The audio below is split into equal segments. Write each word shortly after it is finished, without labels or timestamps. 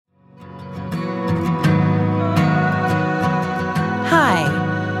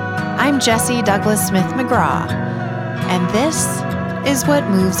Jessie Douglas Smith McGraw, and this is What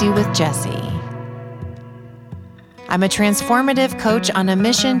Moves You with Jessie. I'm a transformative coach on a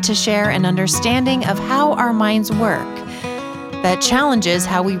mission to share an understanding of how our minds work that challenges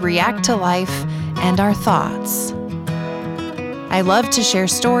how we react to life and our thoughts. I love to share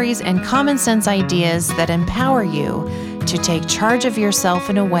stories and common sense ideas that empower you to take charge of yourself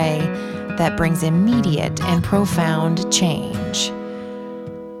in a way that brings immediate and profound change.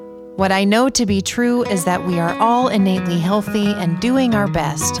 What I know to be true is that we are all innately healthy and doing our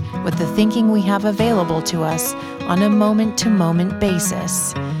best with the thinking we have available to us on a moment-to-moment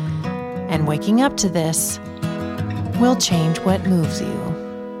basis. And waking up to this will change what moves you.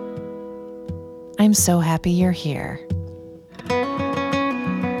 I'm so happy you're here.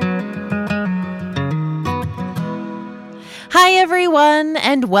 Hi, everyone,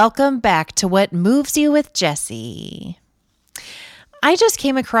 and welcome back to What Moves You with Jessie. I just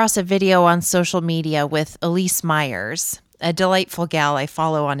came across a video on social media with Elyse Myers, a delightful gal I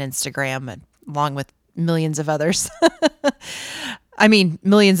follow on Instagram, along with millions of others. I mean,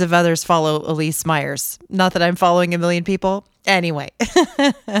 millions of others follow Elyse Myers. Not that I'm following a million people. Anyway.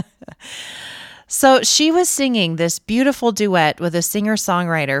 So she was singing this beautiful duet with a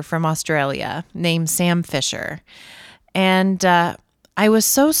singer-songwriter from Australia named Sam Fisher. And I was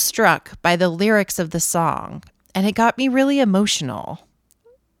so struck by the lyrics of the song, and it got me really emotional.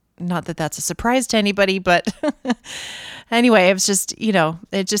 Not that that's a surprise to anybody, but anyway, it was just,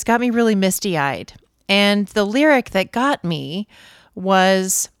 it just got me really misty-eyed. And the lyric that got me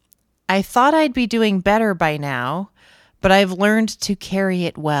was, I thought I'd be doing better by now, but I've learned to carry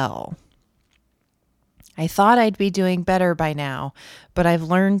it well. I thought I'd be doing better by now, but I've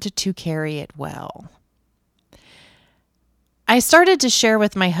learned to carry it well. I started to share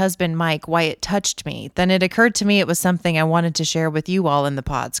with my husband, Mike, why it touched me. Then it occurred to me it was something I wanted to share with you all in the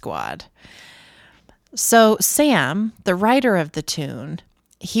Pod Squad. So Sam, the writer of the tune,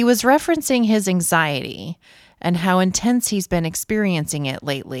 he was referencing his anxiety and how intense he's been experiencing it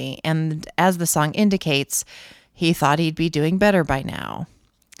lately. And as the song indicates, he thought he'd be doing better by now.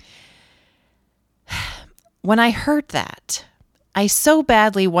 When I heard that, I so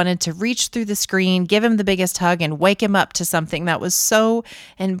badly wanted to reach through the screen, give him the biggest hug, and wake him up to something that was so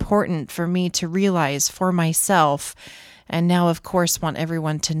important for me to realize for myself, and now, of course, want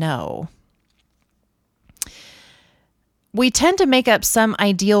everyone to know. We tend to make up some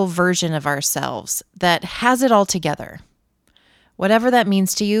ideal version of ourselves that has it all together, whatever that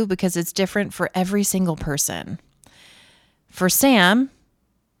means to you, because it's different for every single person. For Sam,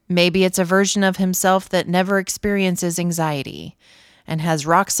 maybe it's a version of himself that never experiences anxiety and has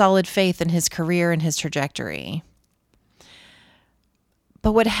rock-solid faith in his career and his trajectory.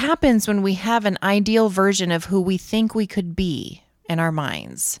 But what happens when we have an ideal version of who we think we could be in our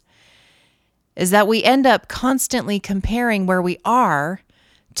minds is that we end up constantly comparing where we are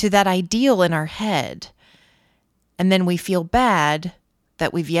to that ideal in our head, and then we feel bad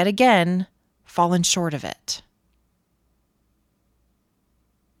that we've yet again fallen short of it.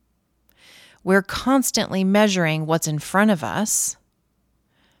 We're constantly measuring what's in front of us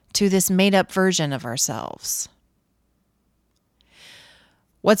to this made-up version of ourselves.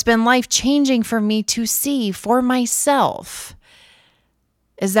 What's been life-changing for me to see for myself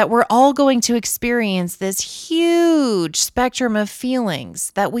is that we're all going to experience this huge spectrum of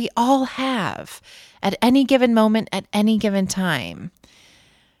feelings that we all have at any given moment, at any given time.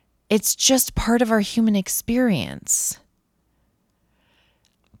 It's just part of our human experience.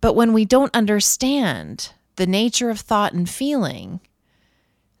 But when we don't understand the nature of thought and feeling,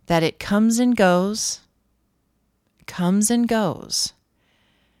 that it comes and goes,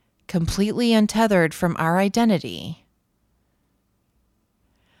 completely untethered from our identity,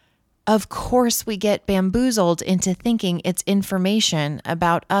 of course we get bamboozled into thinking it's information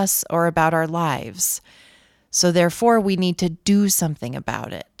about us or about our lives. So therefore we need to do something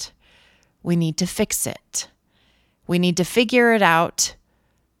about it. We need to fix it. We need to figure it out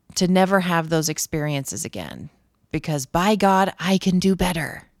to never have those experiences again, because by God, I can do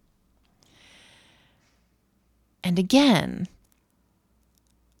better. And again,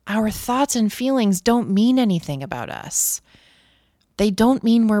 our thoughts and feelings don't mean anything about us. They don't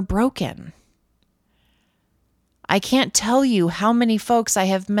mean we're broken. I can't tell you how many folks I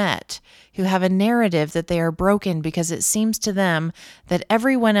have met who have a narrative that they are broken because it seems to them that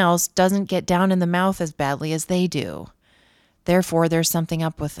everyone else doesn't get down in the mouth as badly as they do. Therefore, there's something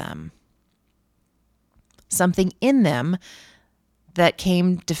up with them. Something in them that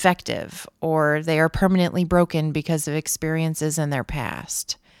came defective, or they are permanently broken because of experiences in their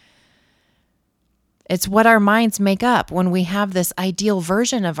past. It's what our minds make up when we have this ideal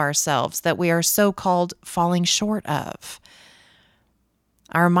version of ourselves that we are so-called falling short of.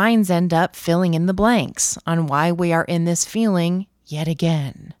 Our minds end up filling in the blanks on why we are in this feeling yet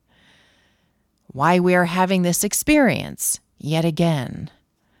again, why we are having this experience yet again.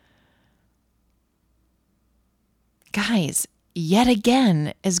 Guys, yet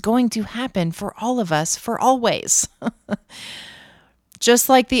again is going to happen for all of us for always. Just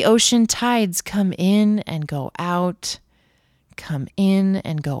like the ocean tides come in and go out, come in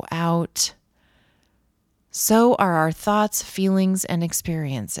and go out, so are our thoughts, feelings, and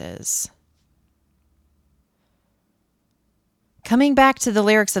experiences. Coming back to the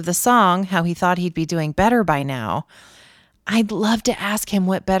lyrics of the song, how he thought he'd be doing better by now, I'd love to ask him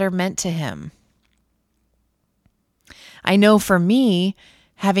what better meant to him. I know for me,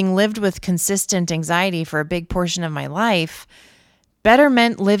 having lived with consistent anxiety for a big portion of my life, better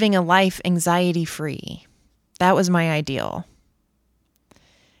meant living a life anxiety-free. That was my ideal.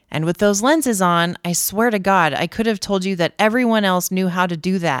 And with those lenses on, I swear to God, I could have told you that everyone else knew how to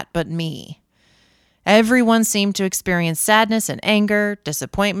do that but me. Everyone seemed to experience sadness and anger,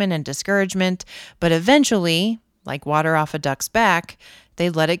 disappointment and discouragement, but eventually, like water off a duck's back,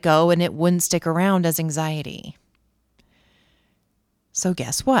 they'd let it go and it wouldn't stick around as anxiety. So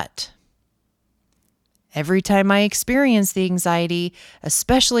guess what? Every time I experienced the anxiety,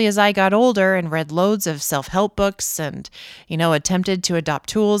 especially as I got older and read loads of self-help books and, attempted to adopt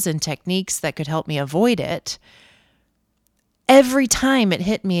tools and techniques that could help me avoid it, every time it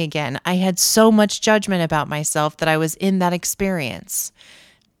hit me again, I had so much judgment about myself that I was in that experience.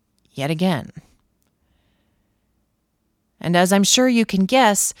 Yet again. And as I'm sure you can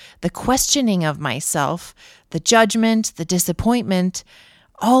guess, the questioning of myself, the judgment, the disappointment,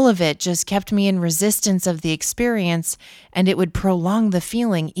 all of it just kept me in resistance of the experience, and it would prolong the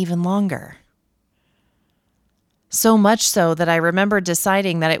feeling even longer. So much so that I remember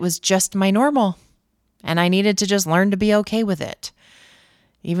deciding that it was just my normal, and I needed to just learn to be okay with it,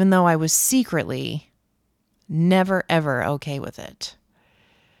 even though I was secretly never, ever okay with it.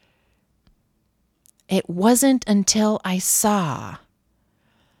 It wasn't until I saw,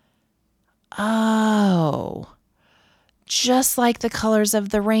 just like the colors of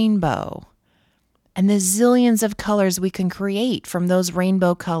the rainbow and the zillions of colors we can create from those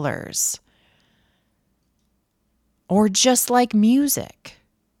rainbow colors. Or just like music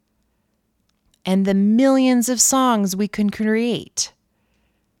and the millions of songs we can create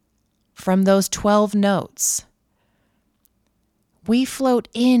from those 12 notes. We float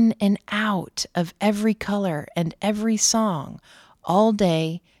in and out of every color and every song all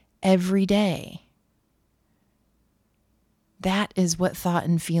day, every day. That is what thought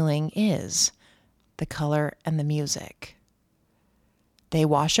and feeling is, the color and the music. They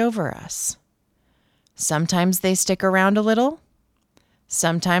wash over us. Sometimes they stick around a little.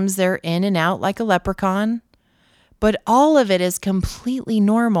 Sometimes they're in and out like a leprechaun. But all of it is completely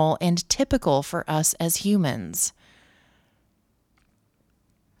normal and typical for us as humans.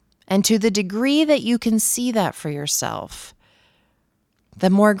 And to the degree that you can see that for yourself, the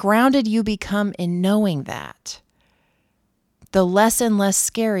more grounded you become in knowing that, the less and less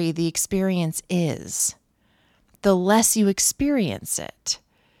scary the experience is, the less you experience it.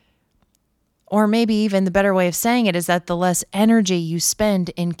 Or maybe even the better way of saying it is that the less energy you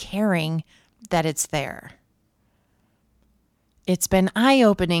spend in caring that it's there. It's been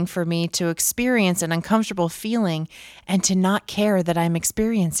eye-opening for me to experience an uncomfortable feeling and to not care that I'm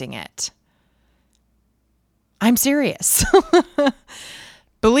experiencing it. I'm serious.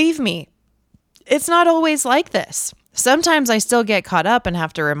 Believe me, it's not always like this. Sometimes I still get caught up and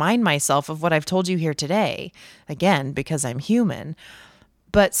have to remind myself of what I've told you here today, again, because I'm human.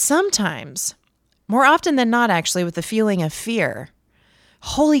 But sometimes, more often than not actually, with the feeling of fear.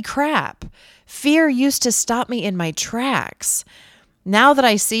 Holy crap, fear used to stop me in my tracks. Now that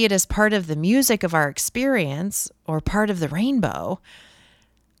I see it as part of the music of our experience, or part of the rainbow,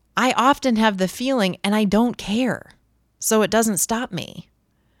 I often have the feeling and I don't care, so it doesn't stop me.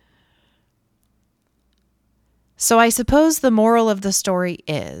 So I suppose the moral of the story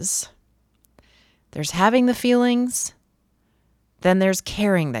is, there's having the feelings, then there's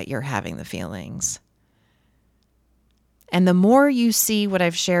caring that you're having the feelings. And the more you see what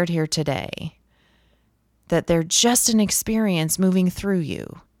I've shared here today, that they're just an experience moving through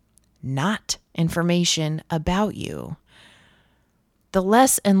you, not information about you, the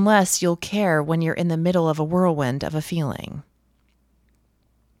less and less you'll care when you're in the middle of a whirlwind of a feeling.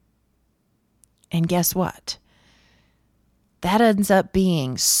 And guess what? That ends up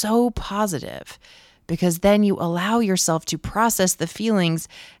being so positive because then you allow yourself to process the feelings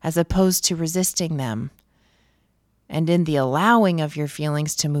as opposed to resisting them. And in the allowing of your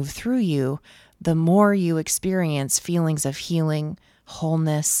feelings to move through you, the more you experience feelings of healing,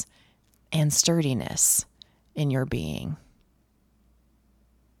 wholeness, and sturdiness in your being.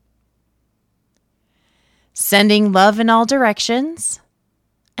 Sending love in all directions,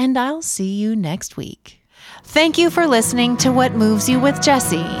 and I'll see you next week. Thank you for listening to What Moves You with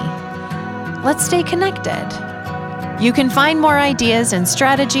Jessie. Let's stay connected. You can find more ideas and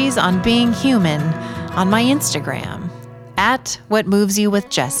strategies on being human on my Instagram,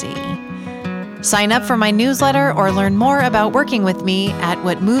 @WhatMovesYouWithJessie. Sign up for my newsletter or learn more about working with me at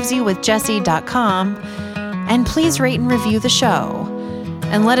whatmovesyouwithjessie.com. And please rate and review the show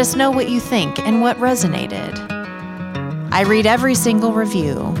and let us know what you think and what resonated. I read every single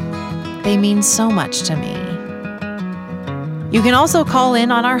review. They mean so much to me. You can also call in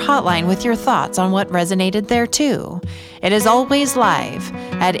on our hotline with your thoughts on what resonated there too. It is always live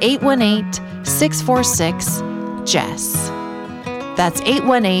at 818-646-JESS. That's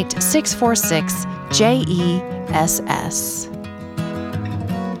 818-646-JESS.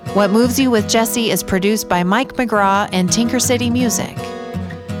 What Moves You with Jessie is produced by Mike McGraw and Tinker City Music.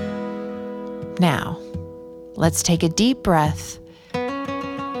 Now, let's take a deep breath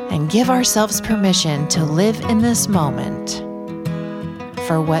and give ourselves permission to live in this moment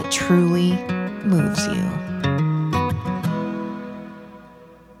for what truly moves you.